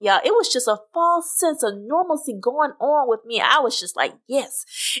Yeah, it was just a false sense of normalcy going on with me. I was just like, yes,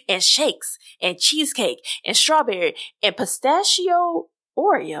 and shakes, and cheesecake, and strawberry, and pistachio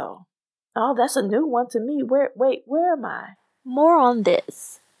Oreo. Oh, that's a new one to me. Where am I? More on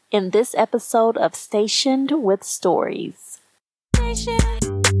this in this episode of Stationed with Stories.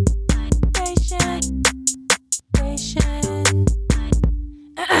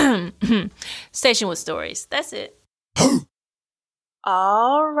 Station with Stories. That's it.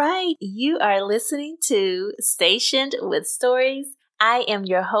 All right. You are listening to Stationed with Stories. I am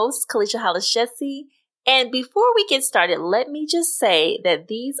your host, Kalisha Hollis-Jesse. And before we get started, let me just say that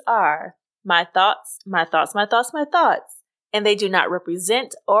these are my thoughts, and they do not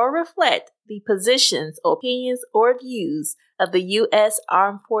represent or reflect the positions, opinions, or views of the U.S.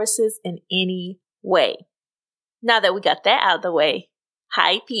 Armed Forces in any way. Now that we got that out of the way,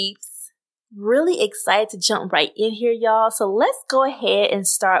 hi peeps. Really excited to jump right in here, y'all. So let's go ahead and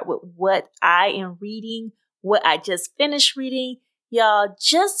start with what I am reading, what I just finished reading. Y'all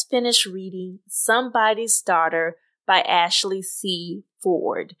just finished reading Somebody's Daughter by Ashley C.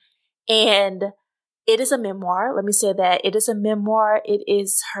 Ford. And it is a memoir. Let me say that. It is a memoir. It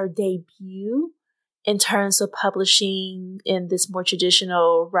is her debut in terms of publishing in this more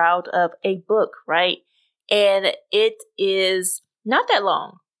traditional route of a book, right? And it is not that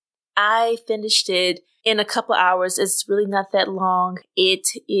long. I finished it in a couple hours. It's really not that long. It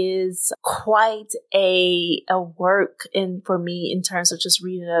is quite a work for me in terms of just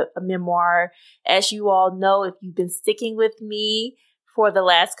reading a memoir. As you all know, if you've been sticking with me for the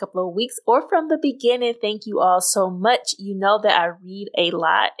last couple of weeks or from the beginning, thank you all so much. You know that I read a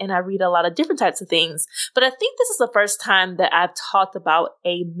lot and I read a lot of different types of things. But I think this is the first time that I've talked about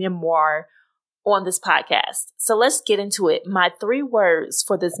a memoir on this podcast. So let's get into it. My 3 words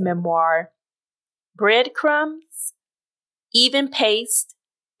for this memoir: breadcrumbs, even paced,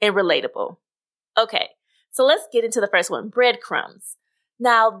 and relatable. Okay, so let's get into the first one, breadcrumbs.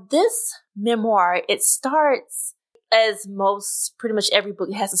 Now, this memoir, it starts as pretty much every book,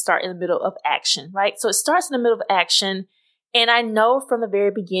 it has to start in the middle of action, right? So it starts in the middle of action. And I know from the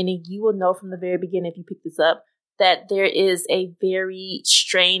very beginning, you will know from the very beginning if you pick this up, that there is a very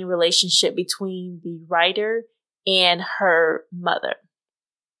strained relationship between the writer and her mother.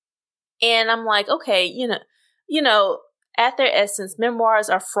 And I'm like, okay, you know, at their essence, memoirs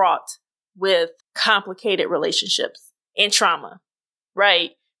are fraught with complicated relationships and trauma,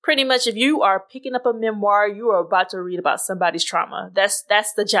 right? Pretty much if you are picking up a memoir, you are about to read about somebody's trauma. That's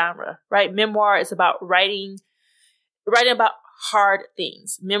the genre, right? Memoir is about writing about hard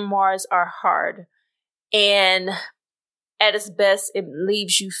things. Memoirs are hard. And at its best, it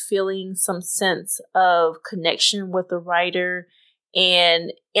leaves you feeling some sense of connection with the writer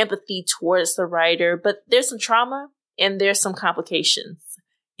and empathy towards the writer. But there's some trauma and there's some complications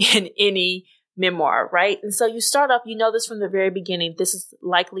in any memoir, right? And so you start off, you know this from the very beginning. This is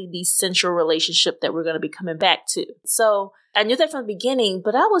likely the central relationship that we're going to be coming back to. So I knew that from the beginning,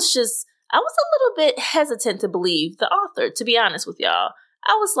 but I was a little bit hesitant to believe the author, to be honest with y'all.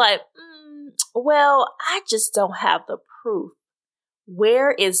 I was like, well, I just don't have the proof.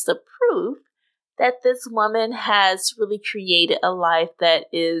 Where is the proof that this woman has really created a life that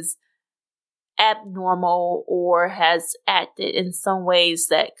is abnormal or has acted in some ways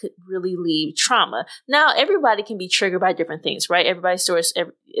that could really leave trauma? Now, everybody can be triggered by different things, right? Everybody's story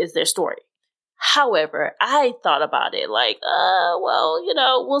is their story. However, I thought about it like, well,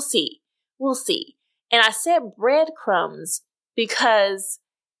 we'll see. And I said breadcrumbs because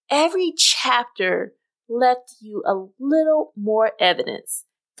every chapter left you a little more evidence,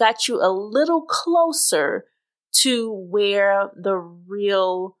 got you a little closer to where the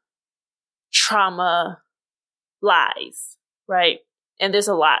real trauma lies, right? And there's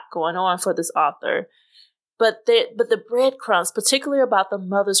a lot going on for this author. But the breadcrumbs, particularly about the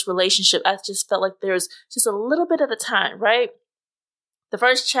mother's relationship, I just felt like there's just a little bit at a time, right? The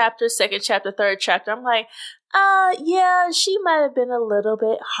first chapter, second chapter, third chapter, I'm like, yeah, she might have been a little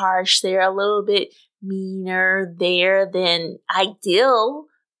bit harsh there, a little bit meaner there than ideal,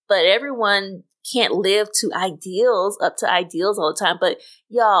 but everyone can't live up to ideals all the time. But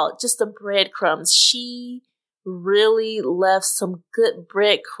y'all, just the breadcrumbs. She really left some good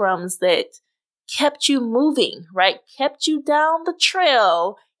breadcrumbs that kept you moving, right? Kept you down the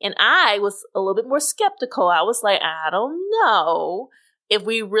trail. And I was a little bit more skeptical. I was like, I don't know if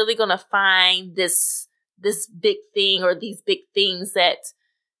we really going to find this big thing or these big things that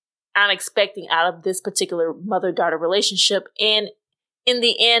I'm expecting out of this particular mother-daughter relationship. And in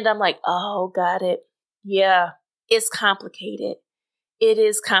the end, I'm like, oh, got it. Yeah, it's complicated. It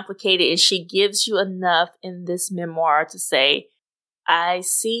is complicated. And she gives you enough in this memoir to say, I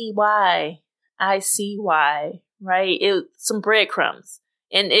see why. I see why, right? Some breadcrumbs.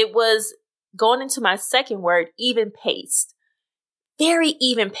 And it was going into my second word, even paced. Very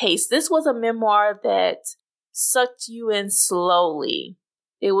even paced. This was a memoir that sucked you in slowly.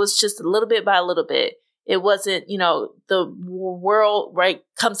 It was just a little bit by a little bit. It wasn't, the world, right,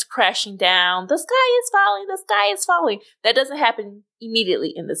 comes crashing down. The sky is falling. The sky is falling. That doesn't happen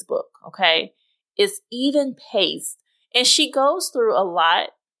immediately in this book, okay? It's even paced. And she goes through a lot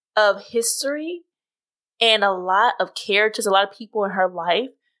of history and a lot of characters, a lot of people in her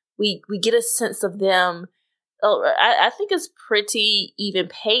life. We get a sense of them. I think it's pretty even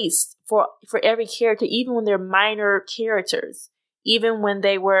paced for every character, even when they're minor characters, even when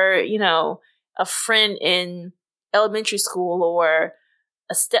they were, a friend in elementary school or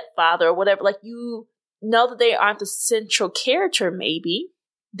a stepfather or whatever. Like, you know that they aren't the central character, maybe.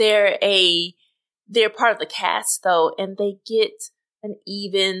 They're part of the cast, though, and they get an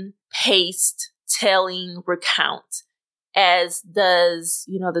even paced telling recount, as does,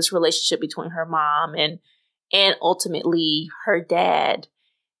 this relationship between her mom and ultimately her dad.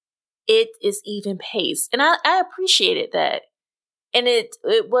 It is even paced. And I appreciated that. And it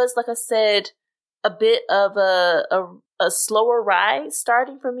was, like I said, a bit of a slower ride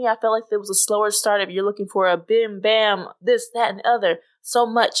starting for me. I felt like there was a slower start if you're looking for a bim, bam, this, that, and the other. So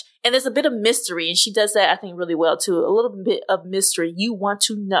much. And there's a bit of mystery. And she does that, I think, really well, too. A little bit of mystery. You want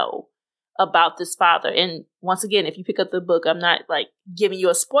to know about this father. And once again, if you pick up the book, I'm not like giving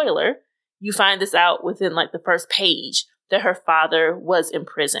you a spoiler. You find this out within like the first page that her father was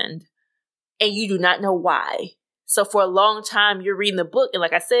imprisoned. And you do not know why. So for a long time, you're reading the book. And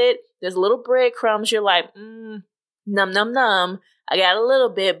like I said, there's little breadcrumbs. You're like, num, num, num. I got a little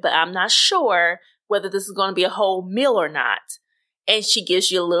bit, but I'm not sure whether this is going to be a whole meal or not. And she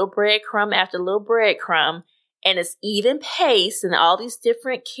gives you a little breadcrumb after little breadcrumb. And it's even paced. And all these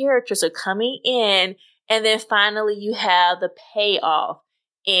different characters are coming in. And then finally you have the payoff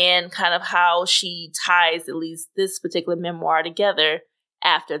and kind of how she ties at least this particular memoir together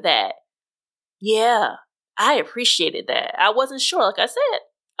after that. Yeah. I appreciated that. I wasn't sure. Like I said,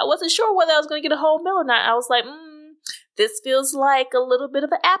 I wasn't sure whether I was going to get a whole meal or not. I was like, this feels like a little bit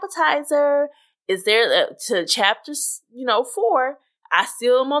of an appetizer. Is there to chapters, 4? I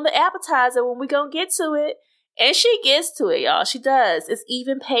still am on the appetizer when we going to get to it. And she gets to it, y'all. She does. It's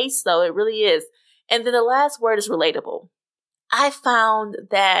even paced, though. It really is. And then the last word is relatable. I found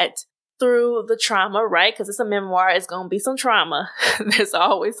that through the trauma, right? Because it's a memoir. It's going to be some trauma. There's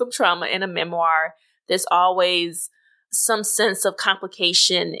always some trauma in a memoir. There's always some sense of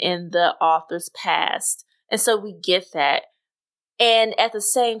complication in the author's past. And so we get that. And at the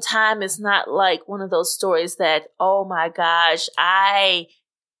same time, it's not like one of those stories that, oh my gosh, I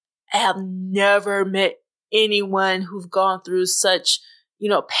have never met anyone who's gone through such,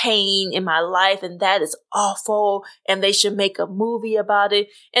 pain in my life, and that is awful, and they should make a movie about it.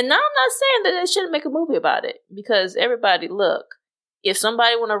 And now I'm not saying that they shouldn't make a movie about it, because everybody, look, if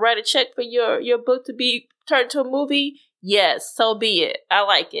somebody want to write a check for your book to be turned to a movie, yes, so be it. I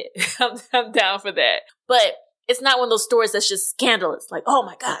like it. I'm down for that. But it's not one of those stories that's just scandalous. Like, oh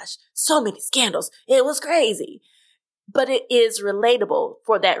my gosh, so many scandals. It was crazy. But it is relatable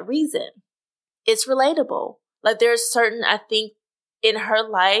for that reason. It's relatable. Like, there's certain, I think, in her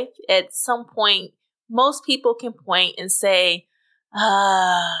life, at some point, most people can point and say,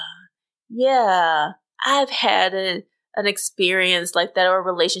 yeah, I've had an experience like that, or a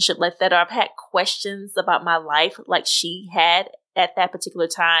relationship like that, or I've had questions about my life like she had at that particular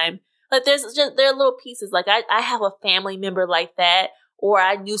time. Like, there are little pieces. Like, I have a family member like that, or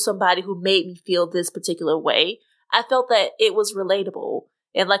I knew somebody who made me feel this particular way. I felt that it was relatable.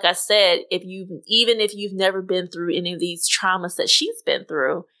 And like I said, even if you've never been through any of these traumas that she's been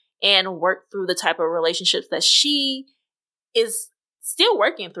through and worked through the type of relationships that she is still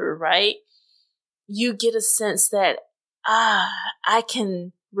working through, right? You get a sense that, I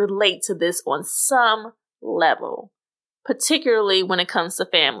can relate to this on some level, particularly when it comes to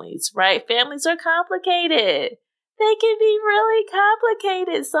families, right? Families are complicated. They can be really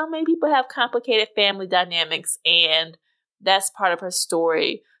complicated. So many people have complicated family dynamics, and that's part of her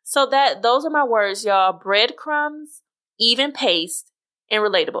story. So those are my words, y'all. Breadcrumbs, even paced, and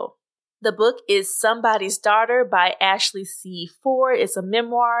relatable. The book is Somebody's Daughter by Ashley C. Ford. It's a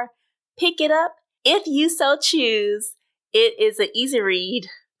memoir. Pick it up if you so choose. It is an easy read,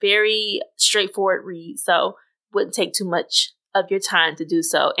 very straightforward read. So wouldn't take too much of your time to do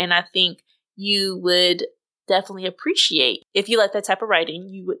so. And I think you would definitely appreciate, if you like that type of writing,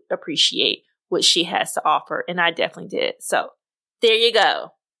 you would appreciate what she has to offer. And I definitely did. So there you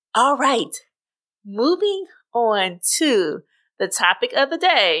go. All right. Moving on to the topic of the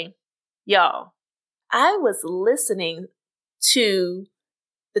day, y'all, I was listening to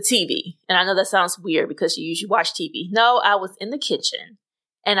the TV. And I know that sounds weird because you usually watch TV. No, I was in the kitchen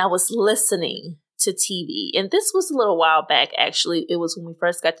and I was listening to TV. And this was a little while back, actually. It was when we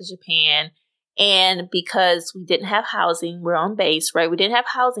first got to Japan. And because we didn't have housing, we're on base, right? We didn't have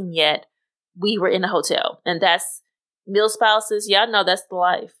housing yet. We were in a hotel. And that's meal spouses. Y'all know that's the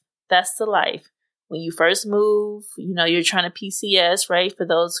life. That's the life. When you first move, you're trying to PCS, right? For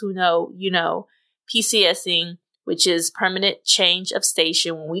those who know, PCSing, which is permanent change of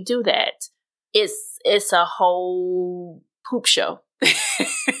station. When we do that, it's a whole poop show.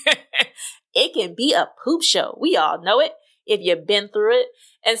 It can be a poop show. We all know it if you've been through it.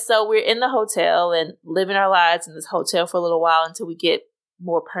 And so we're in the hotel and living our lives in this hotel for a little while until we get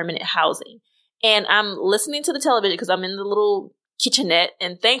more permanent housing. And I'm listening to the television because I'm in the little kitchenette.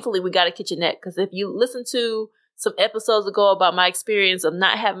 And thankfully we got a kitchenette, because if you listen to some episodes ago about my experience of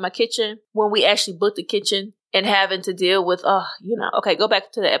not having my kitchen, when we actually booked the kitchen and having to deal with, okay, go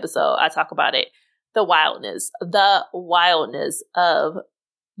back to the episode. I talk about it. The wildness of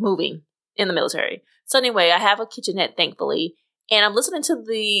moving in the military. So anyway, I have a kitchenette, thankfully, and I'm listening to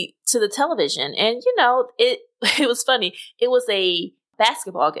the television, and it was funny. It was a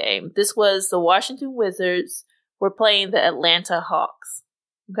basketball game. This was the Washington Wizards were playing the Atlanta Hawks.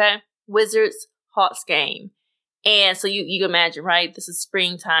 Okay, Wizards Hawks game, and so you can imagine, right? This is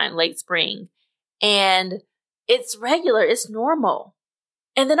springtime, late spring, and it's regular, it's normal,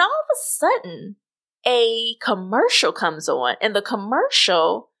 and then all of a sudden, a commercial comes on, and the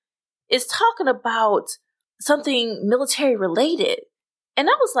commercial is talking about something military related. And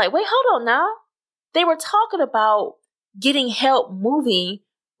I was like, wait, hold on now. They were talking about getting help moving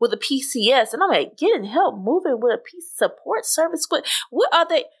with a PCS. And I'm like, getting help moving with a peace support service? What are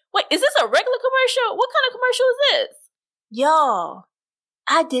they? Wait, is this a regular commercial? What kind of commercial is this? Y'all,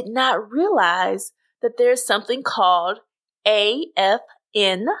 I did not realize that there's something called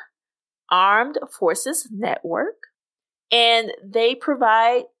AFN, Armed Forces Network. And they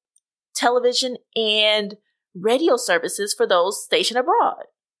provide television and radio services for those stationed abroad.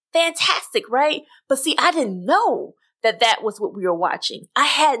 Fantastic, right? But see, I didn't know that was what we were watching. I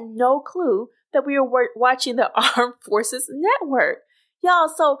had no clue that we were watching the Armed Forces Network. Y'all,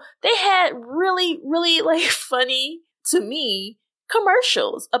 so they had really, really funny, to me,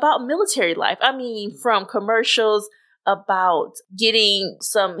 commercials about military life. I mean, from commercials about getting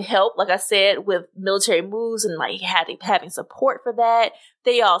some help, like I said, with military moves and having support for that.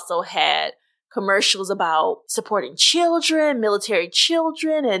 They also had commercials about supporting children, military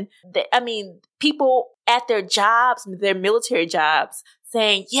children, and people at their jobs, their military jobs,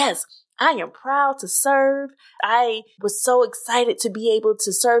 saying, yes, I am proud to serve. I was so excited to be able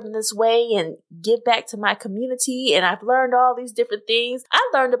to serve in this way and give back to my community. And I've learned all these different things.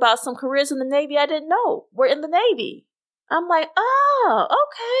 I learned about some careers in the Navy I didn't know were in the Navy. I'm like, oh,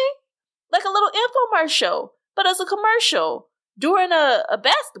 okay. Like a little infomercial, but as a commercial during a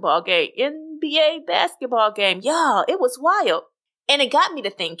basketball game, NBA basketball game. Y'all, it was wild. And it got me to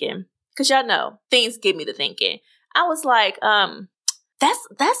thinking, because y'all know, things get me to thinking. I was like,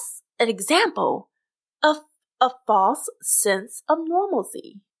 that's an example of a false sense of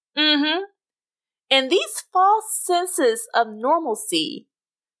normalcy. Mm-hmm. And these false senses of normalcy,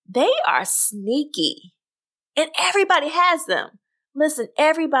 they are sneaky. And everybody has them. Listen,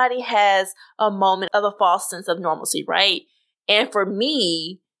 everybody has a moment of a false sense of normalcy, right? And for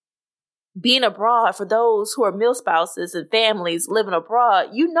me, being abroad, for those who are meal spouses and families living abroad,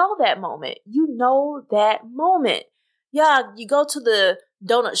 you know that moment. You know that moment. Yeah, you go to the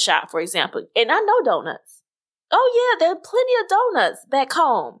donut shop, for example, and I know donuts. Oh yeah, there are plenty of donuts back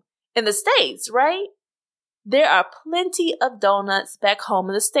home in the States, right? There are plenty of donuts back home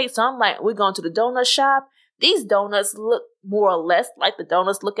in the States. So I'm like, we're going to the donut shop. These donuts look more or less like the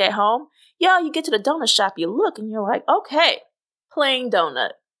donuts look at home. Yeah, you get to the donut shop, you look, and you're like, okay, plain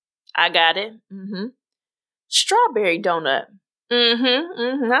donut. I got it. Mm-hmm. Strawberry donut.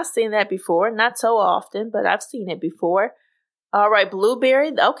 Mm-hmm. I've seen that before. Not so often, but I've seen it before. All right,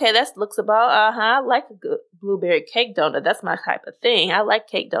 blueberry. Okay, that looks about, I like a good blueberry cake donut. That's my type of thing. I like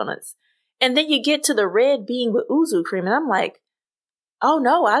cake donuts. And then you get to the red bean with yuzu cream, and I'm like, oh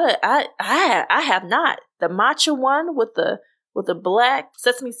no, I have not. The matcha one with the black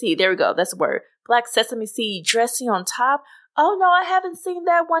sesame seed. There we go. That's the word. Black sesame seed dressing on top. Oh no, I haven't seen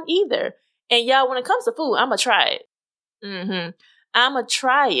that one either. And y'all, when it comes to food, I'm gonna try it. I'm gonna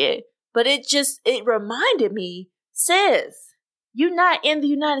try it. But it reminded me, sis, you're not in the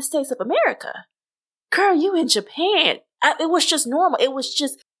United States of America. Girl, you in Japan. It was just normal.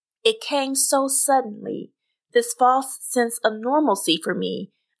 It came so suddenly this false sense of normalcy for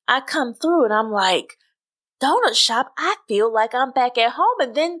me. I come through and I'm like, donut shop, I feel like I'm back at home.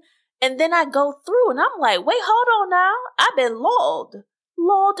 And then I go through and I'm like, wait, hold on now. I've been lulled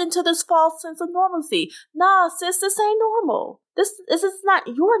into this false sense of normalcy. Nah, sis, this ain't normal. This is not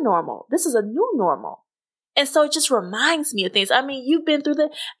your normal. This is a new normal. And so it just reminds me of things. I mean, you've been through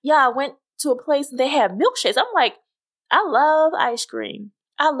I went to a place and they had milkshakes. I'm like, I love ice cream.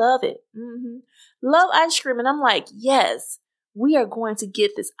 I love it. Love ice cream. And I'm like, yes, we are going to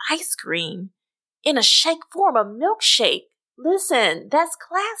get this ice cream in a shake form, a milkshake. Listen, that's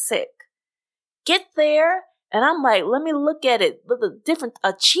classic. Get there. And I'm like, let me look at it.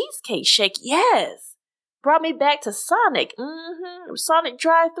 A cheesecake shake. Yes. Brought me back to Sonic. Sonic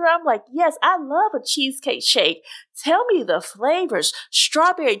drive-thru. I'm like, yes, I love a cheesecake shake. Tell me the flavors.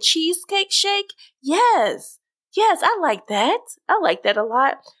 Strawberry cheesecake shake? Yes. Yes, I like that. I like that a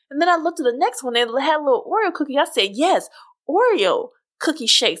lot. And then I looked at the next one and it had a little Oreo cookie. I said, yes, Oreo cookie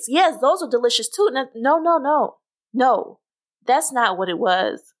shakes. Yes, those are delicious too. No, that's not what it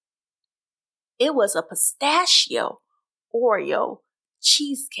was. It was a pistachio Oreo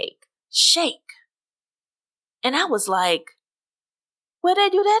cheesecake shake. And I was like, where they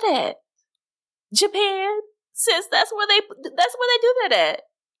do that at? Japan? Sis, that's where they do that at.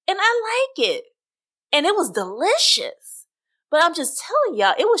 And I like it. And it was delicious. But I'm just telling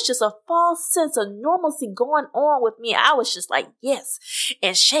y'all, it was just a false sense of normalcy going on with me. I was just like, yes,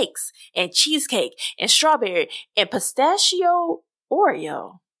 and shakes, and cheesecake, and strawberry, and pistachio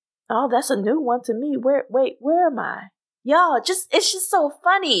Oreo. Oh, that's a new one to me. Where am I? Y'all, it's just so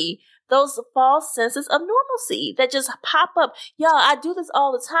funny. Those false senses of normalcy that just pop up. Y'all, I do this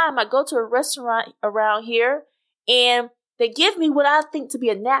all the time. I go to a restaurant around here and they give me what I think to be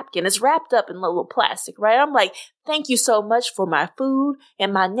a napkin. It's wrapped up in a little plastic, right? I'm like, thank you so much for my food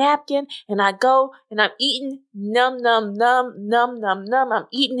and my napkin. And I go and I'm eating, num, num, num, num, num, num. I'm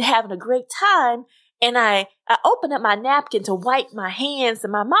eating, having a great time. And I open up my napkin to wipe my hands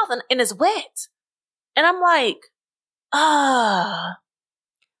and my mouth and it's wet. And I'm like,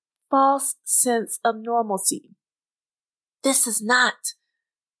 false sense of normalcy. This is not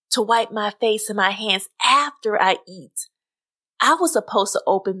to wipe my face and my hands after I eat. I was supposed to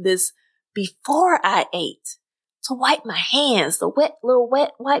open this before I ate to wipe my hands, the little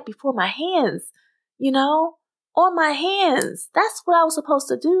wet wipe before my hands, on my hands. That's what I was supposed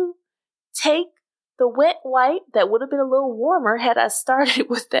to do. Take the wet wipe that would have been a little warmer had I started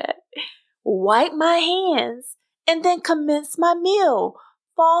with that. Wipe my hands and then commence my meal.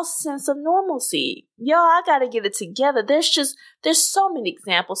 False sense of normalcy. Y'all, I gotta get it together. There's so many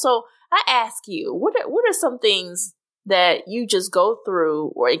examples. So I ask you, what are some things that you just go through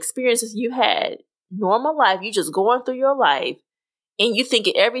or experiences you had, normal life, you just going through your life and you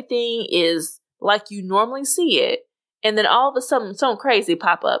thinking everything is like you normally see it. And then all of a sudden something crazy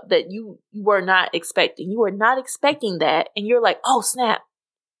pop up that you were not expecting. You were not expecting that. And you're like, oh snap.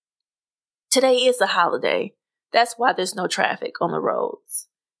 Today is a holiday. That's why there's no traffic on the roads.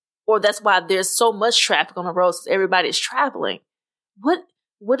 Or that's why there's so much traffic on the roads because everybody's traveling.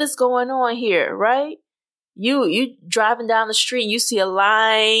 What is going on here, right? You driving down the street and you see a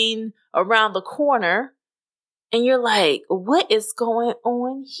line around the corner and you're like, what is going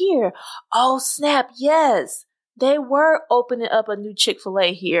on here? Oh, snap. Yes, they were opening up a new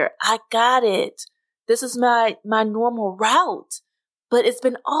Chick-fil-A here. I got it. This is my normal route, but it's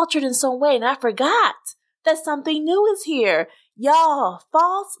been altered in some way and I forgot that something new is here. Y'all,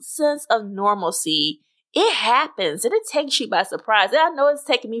 false sense of normalcy. It happens and it takes you by surprise. And I know it's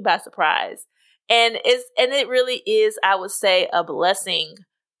taking me by surprise. And it really is, I would say, a blessing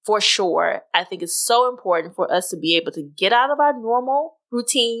for sure. I think it's so important for us to be able to get out of our normal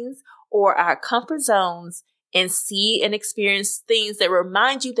routines or our comfort zones and see and experience things that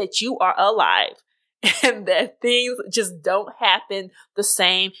remind you that you are alive and that things just don't happen the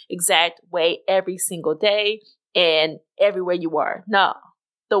same exact way every single day and everywhere you are. No,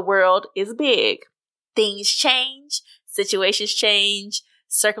 the world is big. Things change, situations change,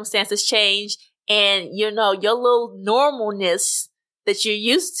 circumstances change. And, your little normalness that you're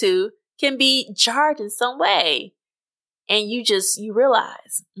used to can be jarred in some way. And you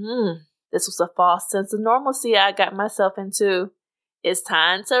realize, this was a false sense of normalcy I got myself into. It's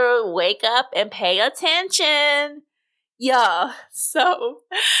time to wake up and pay attention. Yeah. So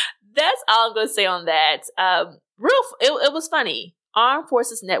that's all I'm going to say on that. It was funny. Armed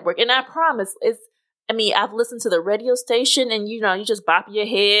Forces Network. And I promise I've listened to the radio station and, you just bop your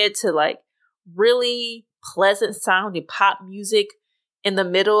head to like really pleasant sounding pop music in the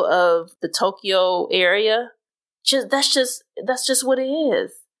middle of the Tokyo area. That's just what it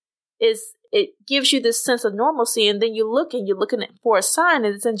is. it gives you this sense of normalcy. And then you look and you're looking for a sign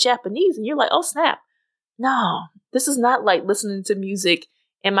and it's in Japanese and you're like, oh snap. No, this is not like listening to music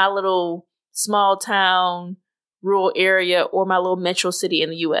in my little small town, rural area or my little metro city in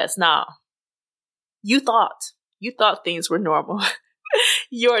the US. Nah, you thought things were normal.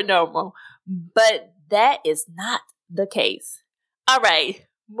 You're normal, but that is not the case. All right,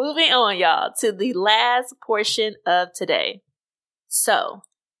 moving on, y'all, to the last portion of today. So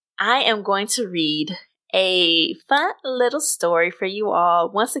I am going to read a fun little story for you all.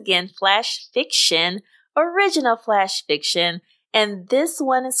 Once again, flash fiction, original flash fiction. And this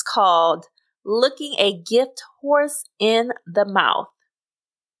one is called Looking a Gift Horse in the Mouth.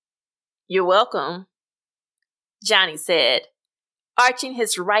 You're welcome, Johnny said, arching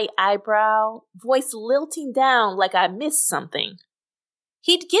his right eyebrow, voice lilting down like I missed something.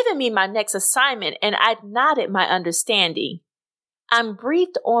 He'd given me my next assignment and I'd nodded my understanding. I'm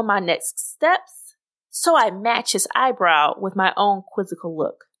briefed on my next steps, so I match his eyebrow with my own quizzical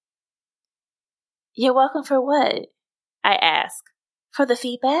look. You're welcome for what? I asked. For the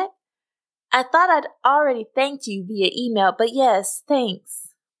feedback? I thought I'd already thanked you via email, but yes, thanks.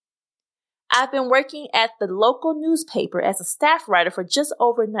 I've been working at the local newspaper as a staff writer for just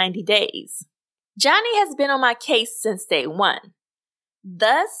over 90 days. Johnny has been on my case since day one.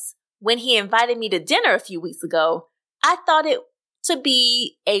 Thus, when he invited me to dinner a few weeks ago, I thought it to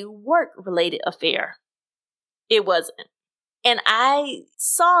be a work-related affair. It wasn't. And I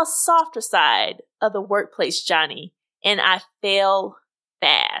saw a softer side of the workplace Johnny, and I fell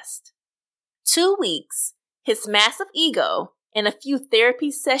fast. 2 weeks, his massive ego, and a few therapy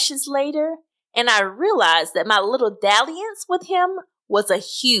sessions later, and I realized that my little dalliance with him was a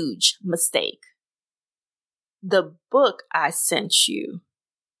huge mistake. The book I sent you.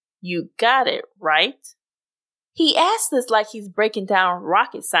 You got it, right? He asked this like he's breaking down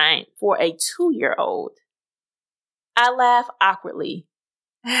rocket science for a 2-year-old. I laugh awkwardly.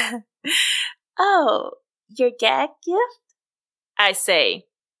 Oh, your gag gift? I say,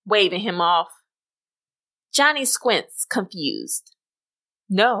 waving him off. Johnny squints, confused.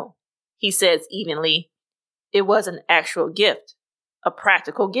 No, he says evenly. It was an actual gift, a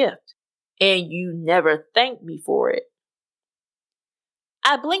practical gift, and you never thanked me for it.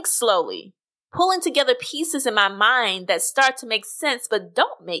 I blink slowly, pulling together pieces in my mind that start to make sense but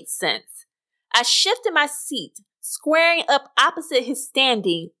don't make sense. I shift in my seat, squaring up opposite his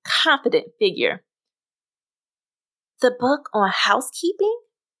standing, confident figure. The book on housekeeping?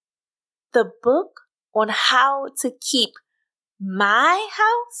 The book on how to keep my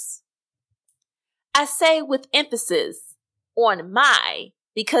house? I say with emphasis on my,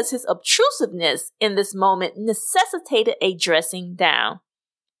 because his obtrusiveness in this moment necessitated a dressing down.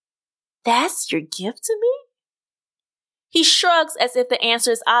 That's your gift to me? He shrugs as if the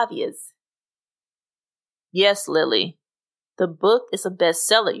answer is obvious. Yes, Lily. The book is a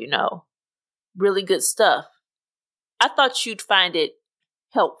bestseller, you know. Really good stuff. I thought you'd find it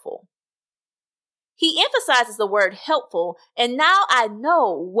helpful. He emphasizes the word helpful, and now I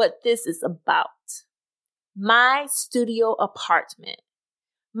know what this is about. My studio apartment.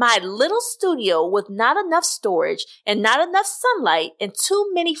 My little studio with not enough storage and not enough sunlight and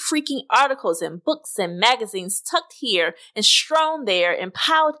too many freaking articles and books and magazines tucked here and strewn there and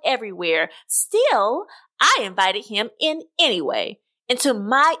piled everywhere. Still, I invited him in anyway, into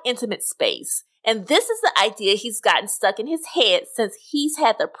my intimate space. And this is the idea he's gotten stuck in his head since he's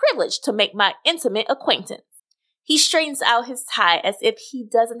had the privilege to make my intimate acquaintance. He straightens out his tie as if he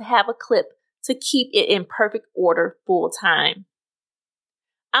doesn't have a clip to keep it in perfect order full time.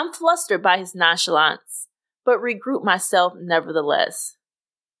 I'm flustered by his nonchalance, but regroup myself nevertheless.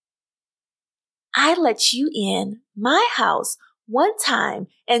 I let you in my house one time,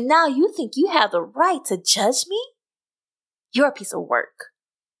 and now you think you have the right to judge me? You're a piece of work.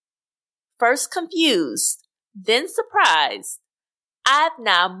 First confused, then surprised, I've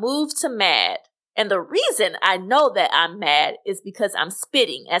now moved to mad. And the reason I know that I'm mad is because I'm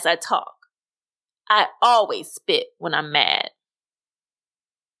spitting as I talk. I always spit when I'm mad.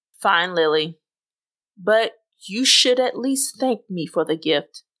 Fine, Lily. But you should at least thank me for the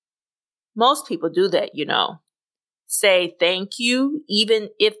gift. Most people do that, you know. Say thank you even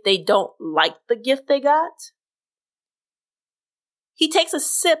if they don't like the gift they got. He takes a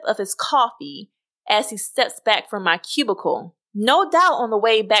sip of his coffee as he steps back from my cubicle, no doubt on the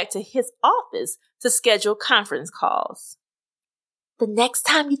way back to his office to schedule conference calls. The next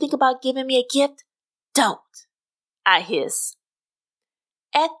time you think about giving me a gift, don't, I hiss.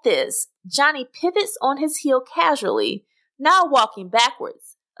 At this, Johnny pivots on his heel casually, now walking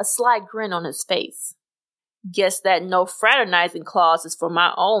backwards, a sly grin on his face. Guess that no fraternizing clause is for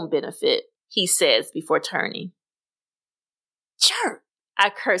my own benefit. he says before turning. Jerk, I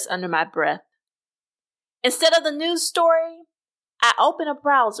curse under my breath. Instead of the news story, I open a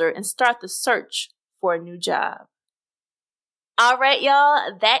browser and start the search for a new job. All right,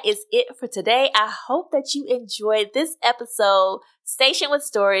 y'all, that is it for today. I hope that you enjoyed this episode, Station with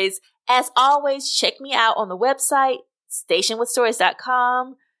Stories. As always, check me out on the website,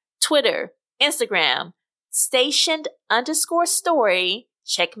 stationwithstories.com, Twitter, Instagram, stationed_story.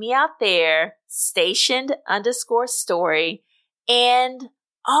 Check me out there, stationed_story. And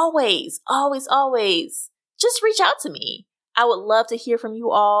always, just reach out to me. I would love to hear from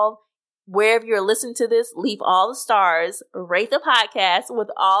you all. Wherever you're listening to this, leave all the stars, rate the podcast with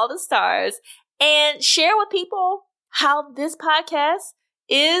all the stars, and share with people how this podcast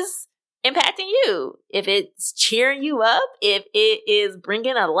is impacting you. If it's cheering you up, if it is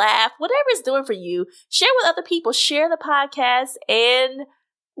bringing a laugh, whatever it's doing for you, share with other people. Share the podcast, and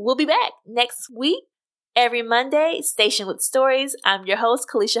we'll be back next week. Every Monday, Station with Stories. I'm your host,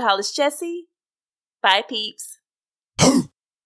 Kalisha Hollis Jesse. Bye, peeps.